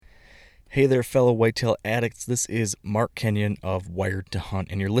Hey there, fellow whitetail addicts. This is Mark Kenyon of Wired to Hunt,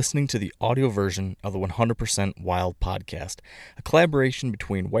 and you're listening to the audio version of the 100% Wild podcast, a collaboration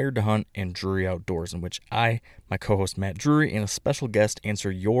between Wired to Hunt and Drury Outdoors, in which I, my co-host Matt Drury, and a special guest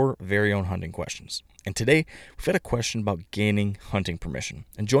answer your very own hunting questions. And today, we've got a question about gaining hunting permission.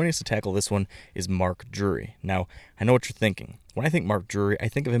 And joining us to tackle this one is Mark Drury. Now, I know what you're thinking. When I think Mark Drury, I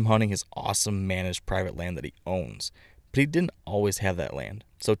think of him hunting his awesome managed private land that he owns. But he didn't always have that land.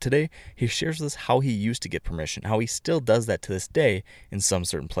 So today, he shares with us how he used to get permission, how he still does that to this day in some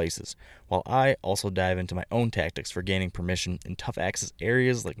certain places, while I also dive into my own tactics for gaining permission in tough access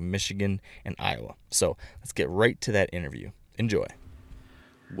areas like Michigan and Iowa. So let's get right to that interview. Enjoy.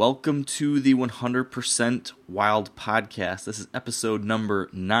 Welcome to the 100% Wild podcast. This is episode number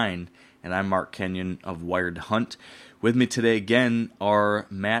 9, and I'm Mark Kenyon of Wired to Hunt. With me today again are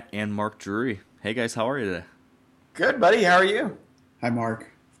Matt and Mark Drury. Hey guys, how are you today? Good, buddy. How are you? Hi,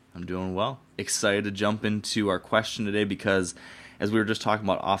 Mark. I'm doing well. Excited to jump into our question today because, as we were just talking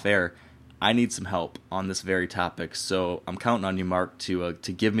about off air, I need some help on this very topic. So I'm counting on you, Mark, to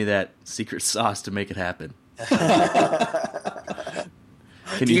give me that secret sauce to make it happen. Can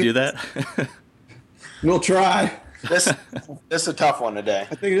you do that? We'll try. This is a tough one today.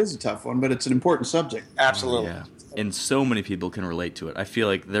 I think it is a tough one, but it's an important subject. Absolutely. Yeah. And so many people can relate to it. I feel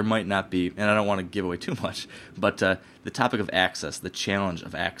like there might not be, and I don't want to give away too much, but the topic of access, the challenge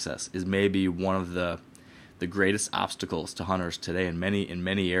of access, is maybe one of the greatest obstacles to hunters today in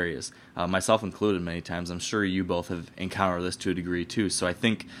many areas, myself included many times. I'm sure you both have encountered this to a degree too. So I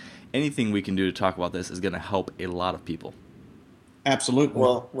think anything we can do to talk about this is going to help a lot of people. Absolutely.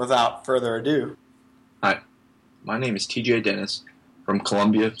 Well, without further ado. Hi, my name is TJ Dennis from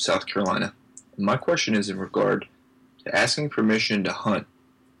Columbia, South Carolina. And my question is in regard to asking permission to hunt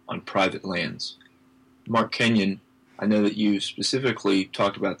on private lands. Mark Kenyon, I know that you specifically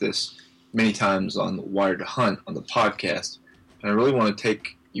talked about this many times on the Wired to Hunt on the podcast, and I really want to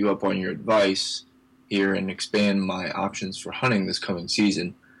take you up on your advice here and expand my options for hunting this coming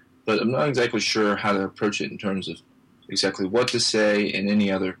season, but I'm not exactly sure how to approach it in terms of exactly what to say and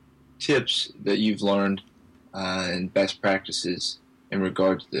any other tips that you've learned and best practices in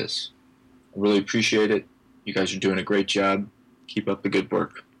regard to this. I really appreciate it. You guys are doing a great job. Keep up the good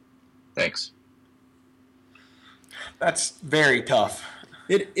work. Thanks. That's very tough.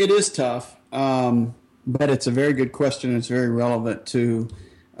 It is tough, but it's a very good question. It's very relevant to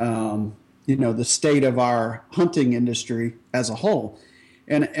the state of our hunting industry as a whole.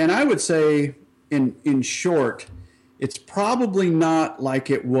 And I would say, in short, it's probably not like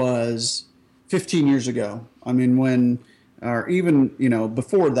it was 15 years ago. I mean, or even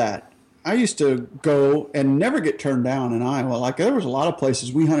before that. I used to go and never get turned down in Iowa. Like, there was a lot of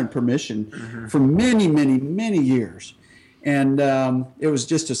places we hunted permission for many, many, many years. And it was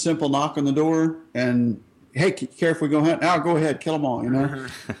just a simple knock on the door and, hey, care if we go hunt? Now go ahead, kill them all,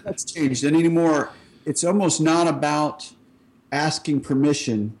 That's changed. And anymore, it's almost not about asking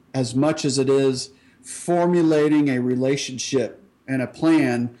permission as much as it is formulating a relationship and a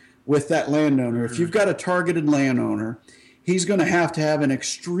plan with that landowner. If you've got a targeted landowner, he's going to have an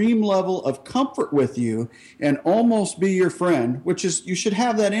extreme level of comfort with you and almost be your friend, which is, you should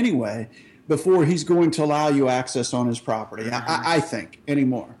have that anyway, before he's going to allow you access on his property, I think,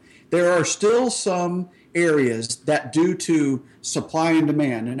 anymore. There are still some areas that, due to supply and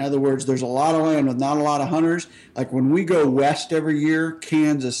demand, in other words, there's a lot of land with not a lot of hunters. Like when we go west every year,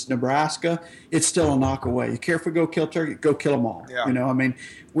 Kansas, Nebraska, it's still a knock away. You care if we go kill turkey? Go kill them all. Yeah.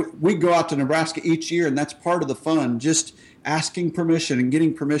 We go out to Nebraska each year, and that's part of the fun, just asking permission and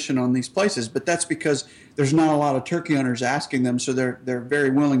getting permission on these places. But that's because there's not a lot of turkey hunters asking them, so they're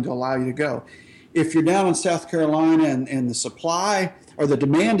very willing to allow you to go. If you're down in South Carolina and the supply or the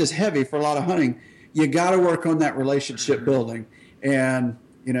demand is heavy for a lot of hunting, you got to work on that relationship building. And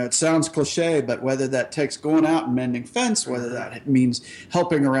it sounds cliche, but whether that takes going out and mending fence, whether that means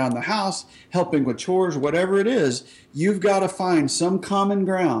helping around the house, helping with chores, whatever it is, you've got to find some common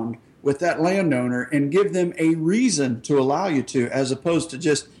ground with that landowner and give them a reason to allow you to, as opposed to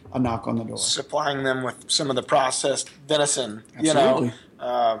just a knock on the door. Supplying them with some of the processed venison, Absolutely.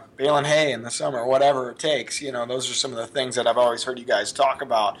 Baling hay in the summer, whatever it takes. Those are some of the things that I've always heard you guys talk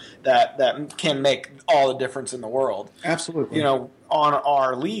about that can make all the difference in the world. Absolutely. On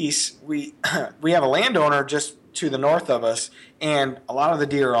our lease, we have a landowner just to the north of us, and a lot of the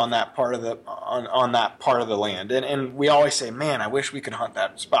deer are on that part of the on that part of the land. And we always say, man, I wish we could hunt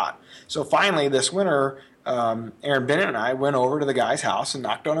that spot. So finally, this winter, Aaron Bennett and I went over to the guy's house and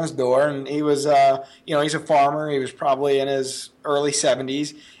knocked on his door, and he was, he's a farmer. He was probably in his early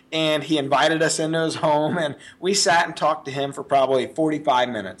 70s, and he invited us into his home, and we sat and talked to him for probably 45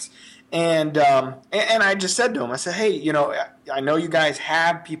 minutes. And I just said to him, I said, hey, I know you guys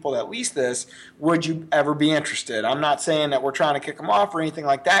have people that lease this. Would you ever be interested? I'm not saying that we're trying to kick them off or anything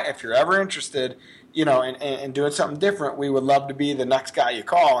like that. If you're ever interested, in doing something different, we would love to be the next guy you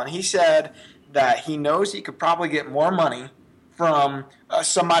call. And he said that he knows he could probably get more money from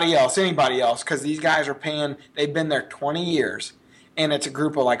somebody else, anybody else, because these guys are paying, they've been there 20 years. And it's a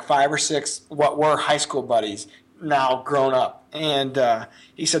group of like 5 or 6 what were high school buddies now grown up. And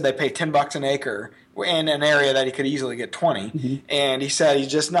he said they pay $10 an acre in an area that he could easily get 20. Mm-hmm. And he said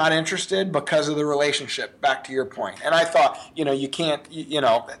he's just not interested because of the relationship, back to your point. And I thought, you can't,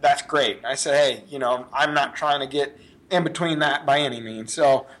 that's great. I said, hey, I'm not trying to get in between that by any means.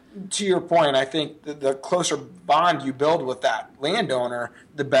 So to your point, I think the closer bond you build with that landowner,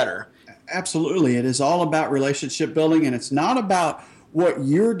 the better. Absolutely. It is all about relationship building, and it's not about what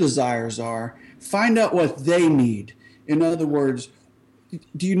your desires are. Find out what they need. In other words,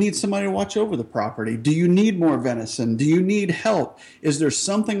 do you need somebody to watch over the property? Do you need more venison? Do you need help? Is there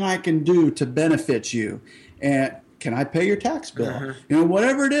something I can do to benefit you? And can I pay your tax bill? Mm-hmm.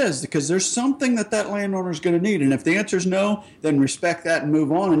 Whatever it is, because there's something that landowner is going to need. And if the answer is no, then respect that and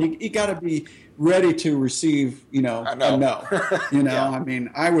move on. And you got to be ready to receive, a no. Yeah. I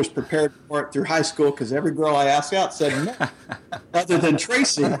mean, I was prepared for it through high school because every girl I asked out said no, other than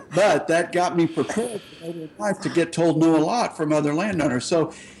Tracy. But that got me prepared for later in life to get told no a lot from other landowners.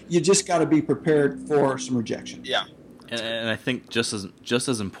 So you just got to be prepared for some rejection. Yeah. And I think just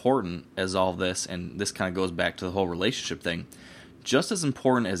as important as all this, and this kind of goes back to the whole relationship thing, just as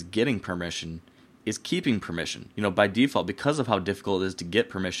important as getting permission is keeping permission. By default, because of how difficult it is to get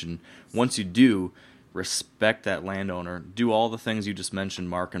permission, once you do, respect that landowner. Do all the things you just mentioned,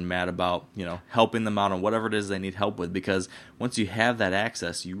 Mark and Matt, about helping them out on whatever it is they need help with. Because once you have that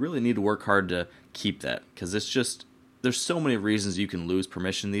access, you really need to work hard to keep that. Because there's so many reasons you can lose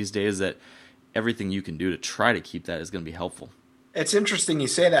permission these days that everything you can do to try to keep that is going to be helpful. It's interesting you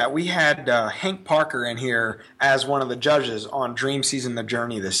say that. We had Hank Parker in here as one of the judges on Dream Season The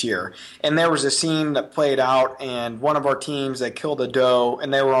Journey this year. And there was a scene that played out, and one of our teams, they killed a doe,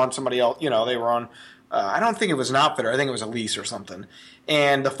 and they were on somebody else, they were on, I don't think it was an outfitter, I think it was a lease or something.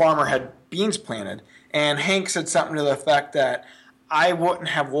 And the farmer had beans planted. And Hank said something to the effect that, I wouldn't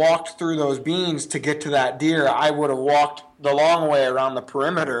have walked through those beans to get to that deer. I would have walked the long way around the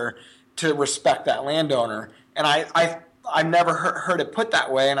perimeter to respect that landowner. And I never heard it put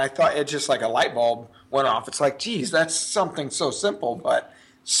that way, and I thought it just like a light bulb went off. It's like, geez, that's something so simple but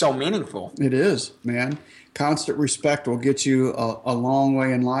so meaningful. It is, man. Constant respect will get you a long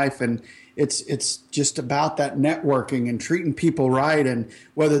way in life, and it's just about that networking and treating people right. And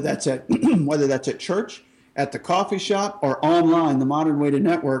whether that's at church, at the coffee shop, or online, the modern way to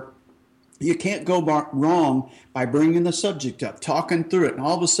network. You can't go wrong by bringing the subject up, talking through it, and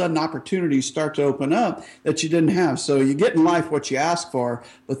all of a sudden opportunities start to open up that you didn't have. So you get in life what you ask for,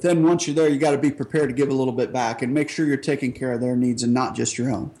 but then once you're there, you got to be prepared to give a little bit back and make sure you're taking care of their needs and not just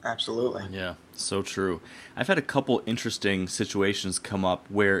your own. Absolutely. Yeah, so true. I've had a couple interesting situations come up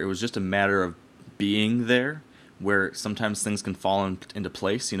where it was just a matter of being there, where sometimes things can fall into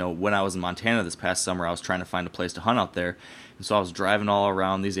place. When I was in Montana this past summer, I was trying to find a place to hunt out there. And so I was driving all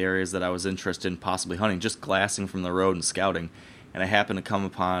around these areas that I was interested in possibly hunting, just glassing from the road and scouting. And I happened to come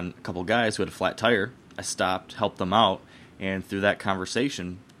upon a couple guys who had a flat tire. I stopped, helped them out, and through that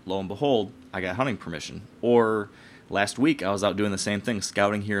conversation, lo and behold, I got hunting permission. Or last week, I was out doing the same thing,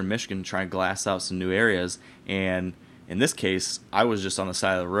 scouting here in Michigan, trying to glass out some new areas. And in this case, I was just on the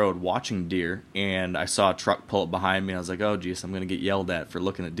side of the road watching deer, and I saw a truck pull up behind me, and I was like, oh, geez, I'm going to get yelled at for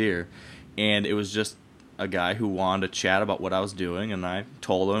looking at deer. And it was just a guy who wanted to chat about what I was doing, and I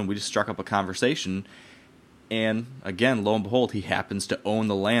told him, and we just struck up a conversation. And again, lo and behold, he happens to own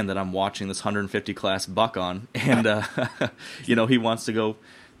the land that I'm watching this 150 class buck on, and he wants to go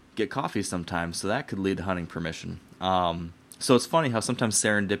get coffee sometime, so that could lead to hunting permission. So it's funny how sometimes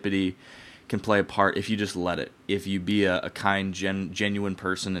serendipity can play a part if you just let it. If you be a kind, genuine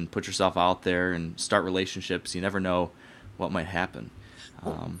person and put yourself out there and start relationships, you never know what might happen.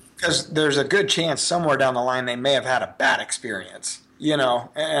 Because there's a good chance somewhere down the line they may have had a bad experience, in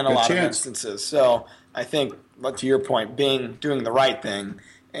a lot of instances. So I think, to your point, doing the right thing,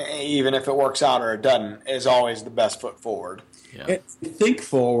 even if it works out or it doesn't, is always the best foot forward. Yeah. Think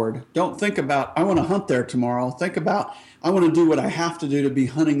forward. Don't think about, I want to hunt there tomorrow. Think about, I want to do what I have to do to be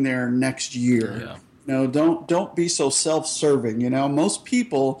hunting there next year. Yeah. Don't be so self-serving. Most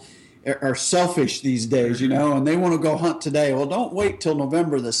people are selfish these days, and they want to go hunt today. Well, don't wait till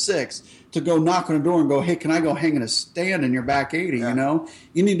November the 6th to go knock on a door and go, hey, can I go hang in a stand in your back 80? Yeah.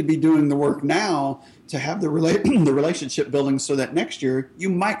 You need to be doing the work now to have the the relationship building so that next year you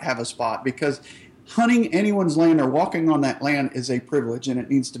might have a spot, because hunting anyone's land or walking on that land is a privilege, and it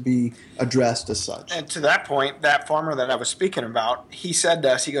needs to be addressed as such. And to that point, that farmer that I was speaking about, he said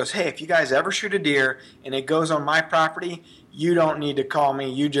to us, he goes, hey, if you guys ever shoot a deer and it goes on my property, you don't need to call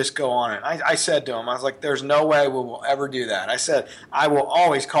me. You just go on it. I said to him, I was like, there's no way we will ever do that. I said, I will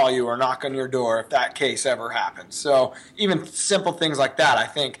always call you or knock on your door if that case ever happens. So even simple things like that, I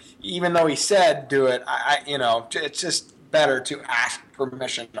think, even though he said do it, it's just better to ask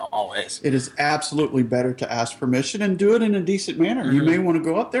permission always. It is absolutely better to ask permission and do it in a decent manner. Mm-hmm. You may want to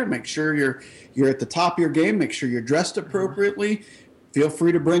go up there, make sure you're at the top of your game, make sure you're dressed appropriately. Mm-hmm. Feel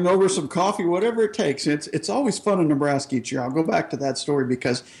free to bring over some coffee, whatever it takes. It's always fun in Nebraska each year. I'll go back to that story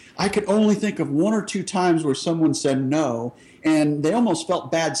because I could only think of 1 or 2 times where someone said no, and they almost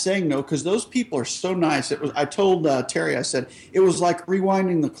felt bad saying no because those people are so nice. I told Terry, I said, it was like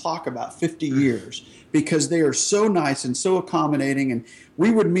rewinding the clock about 50 years because they are so nice and so accommodating. And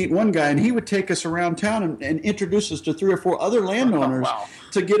we would meet one guy, and he would take us around town and introduce us to 3 or 4 other landowners. Wow.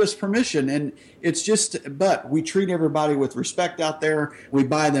 To get us permission. And it's just, but we treat everybody with respect out there. We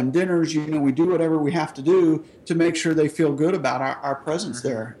buy them dinners, we do whatever we have to do to make sure they feel good about our presence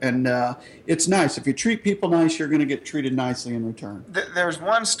there. And it's nice. If you treat people nice, you're going to get treated nicely in return. There's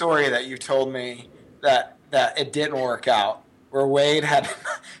one story that you told me that it didn't work out, where Wade had to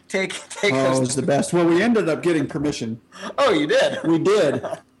take us. Oh, it was the best. Well, we ended up getting permission. Oh, you did? We did.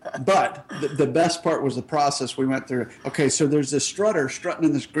 But the best part was the process we went through. Okay, so there's this strutter strutting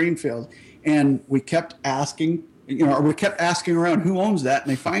in this green field, and we kept asking, around who owns that,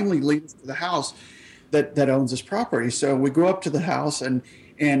 and they finally lead us to the house that owns this property. So we go up to the house, and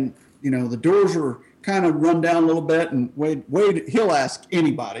the doors are kind of run down a little bit, and Wade he'll ask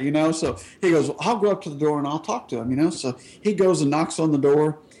anybody, So he goes, well, I'll go up to the door and I'll talk to him, So he goes and knocks on the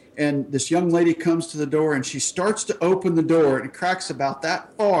door. And this young lady comes to the door, and she starts to open the door, and it cracks about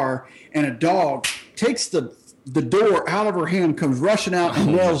that far, and a dog takes the door out of her hand, comes rushing out,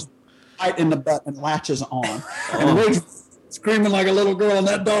 and nails right in the butt and latches on. And Wade's screaming like a little girl, and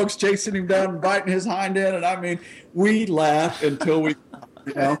that dog's chasing him down and biting his hind end. And I mean, we laughed until we,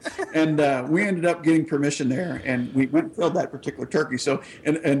 and we ended up getting permission there, and we went and killed that particular turkey. So,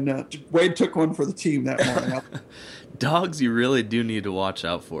 and Wade took one for the team that morning. Dogs you really do need to watch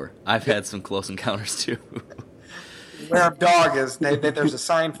out for. I've had some close encounters too. Where a dog is, there's a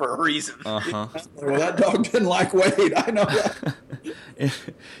sign for a reason. Uh-huh. Well, that dog didn't like Wade. I know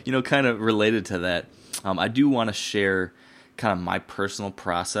that. Kind of related to that, I do want to share kind of my personal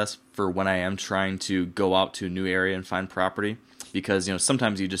process for when I am trying to go out to a new area and find property, because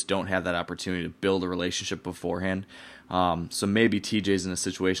sometimes you just don't have that opportunity to build a relationship beforehand. So maybe TJ's in a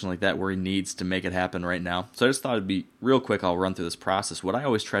situation like that where he needs to make it happen right now. So I just thought it'd be real quick. I'll run through this process. What I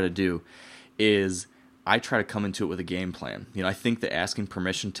always try to do is I try to come into it with a game plan. I think that asking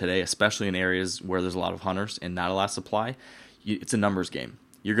permission today, especially in areas where there's a lot of hunters and not a lot of supply, it's a numbers game.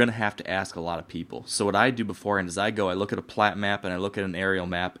 You're going to have to ask a lot of people. So what I do beforehand is I look at a plat map and I look at an aerial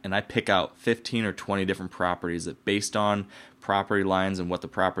map, and I pick out 15 or 20 different properties that, based on property lines and what the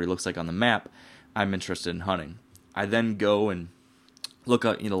property looks like on the map, I'm interested in hunting. I then go and look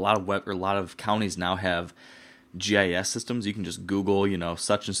at, a lot of counties now have GIS systems. You can just Google,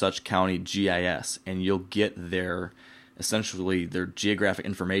 such and such county GIS, and you'll get essentially their geographic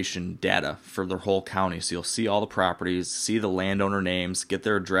information data for their whole county. So you'll see all the properties, see the landowner names, get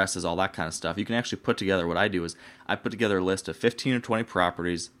their addresses, all that kind of stuff. You can actually put together, what I do is I put together a list of 15 or 20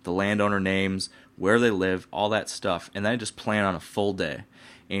 properties, the landowner names, where they live, all that stuff, and then I just plan on a full day.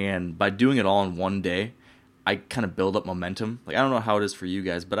 And by doing it all in one day, I kind of build up momentum. I don't know how it is for you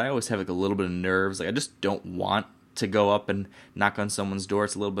guys, but I always have a little bit of nerves. I just don't want to go up and knock on someone's door.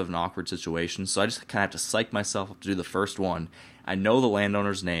 It's a little bit of an awkward situation. So I just kind of have to psych myself up to do the first one. I know the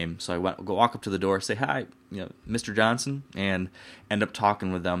landowner's name, so I walk up to the door, say, hi, Mr. Johnson, and end up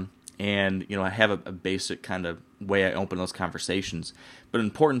talking with them. And, I have a basic kind of way I open those conversations. But an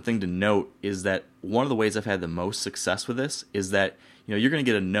important thing to note is that one of the ways I've had the most success with this is that, you're going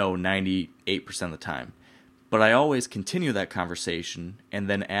to get a no 98% of the time. But I always continue that conversation and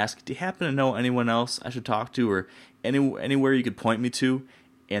then ask, do you happen to know anyone else I should talk to, or anywhere you could point me to?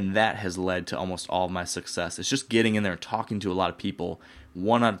 And that has led to almost all of my success. It's just getting in there and talking to a lot of people.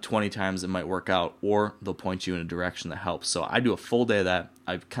 1 out of 20 times it might work out, or they'll point you in a direction that helps. So I do a full day of that.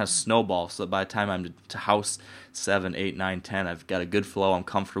 I kind of snowball, so that by the time I'm to house 7, 8, 9, 10, I've got a good flow. I'm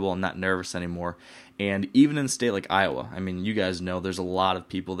comfortable. I'm not nervous anymore. And even in a state like Iowa, I mean, you guys know there's a lot of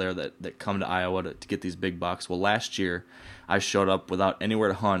people there that come to Iowa to get these big bucks. Well, last year I showed up without anywhere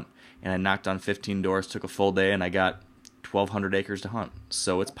to hunt, and I knocked on 15 doors, took a full day, and I got 1,200 acres to hunt.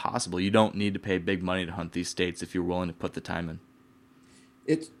 So it's possible. You don't need to pay big money to hunt these states if you're willing to put the time in.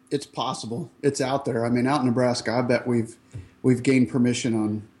 It's possible. It's out there. I mean, out in Nebraska, I bet we've gained permission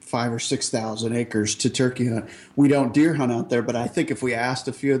on 5,000 or 6,000 acres to turkey hunt. We don't deer hunt out there, but I think if we asked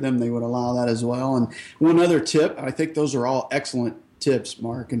a few of them, they would allow that as well. And one other tip, I think those are all excellent tips,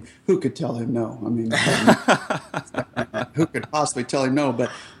 Mark, and who could tell him no? I mean, who could possibly tell him no?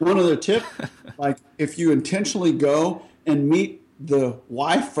 But one other tip, like if you intentionally go and meet the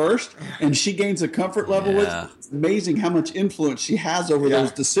wife first and she gains a comfort level with it, it's amazing how much influence she has over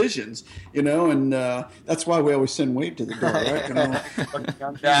those decisions, and that's why we always send Wade to the door, right?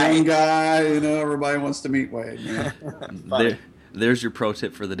 Young guy, everybody wants to meet Wade. There's your pro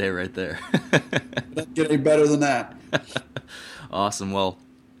tip for the day right there. Doesn't get any better than that. Awesome. Well,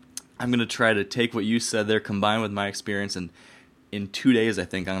 I'm going to try to take what you said there, combined with my experience, and in 2 days, I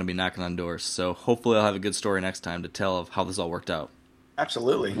think I'm going to be knocking on doors. So hopefully I'll have a good story next time to tell of how this all worked out.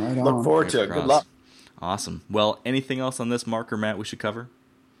 Absolutely. Right on. Look forward to it. Good luck. Awesome. Well, anything else on this, Mark or Matt, we should cover?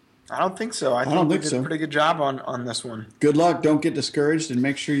 I don't think so. I think we did a pretty good job on this one. Good luck. Don't get discouraged, and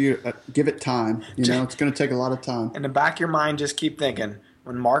make sure you give it time. It's going to take a lot of time. In the back of your mind, just keep thinking,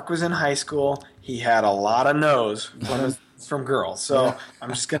 when Mark was in high school, he had a lot of no's from girls. So I'm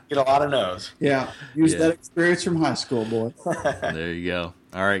just going to get a lot of no's. Yeah. Use that experience from high school, boy. There you go.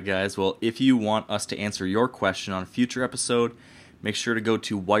 All right, guys. Well, if you want us to answer your question on a future episode, make sure to go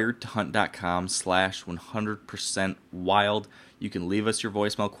to wiredtohunt.com/100%wild. You can leave us your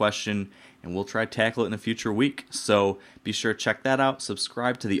voicemail question, and we'll try to tackle it in a future week. So be sure to check that out.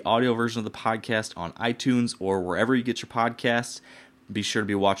 Subscribe to the audio version of the podcast on iTunes or wherever you get your podcasts. Be sure to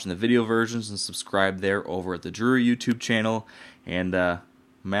be watching the video versions and subscribe there over at the Drury YouTube channel. And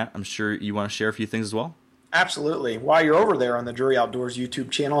Matt, I'm sure you want to share a few things as well. Absolutely. While you're over there on the Drury Outdoors YouTube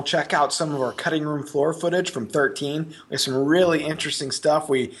channel, check out some of our cutting room floor footage from 13. We have some really interesting stuff.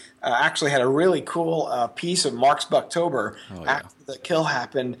 We actually had a really cool piece of Mark's Bucktober after the kill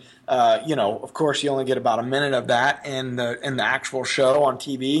happened. Of course, you only get about a minute of that in the actual show on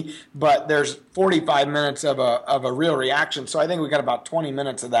TV, but there's 45 minutes of a real reaction. So I think we got about 20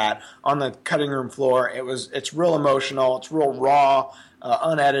 minutes of that on the cutting room floor. It's real emotional. It's real raw.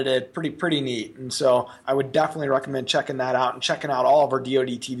 Unedited, pretty neat. And so I would definitely recommend checking that out and checking out all of our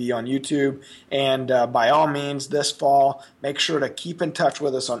DoD TV on YouTube. And by all means, this fall, make sure to keep in touch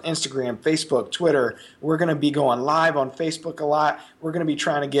with us on Instagram, Facebook, Twitter. We're going to be going live on Facebook a lot. We're going to be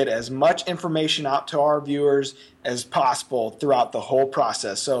trying to get as much information out to our viewers as possible throughout the whole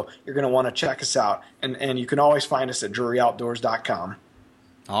process. So you're going to want to check us out. And you can always find us at druryoutdoors.com.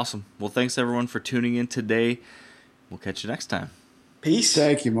 Awesome. Well, thanks everyone for tuning in today. We'll catch you next time. Peace.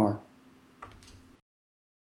 Thank you, Mark.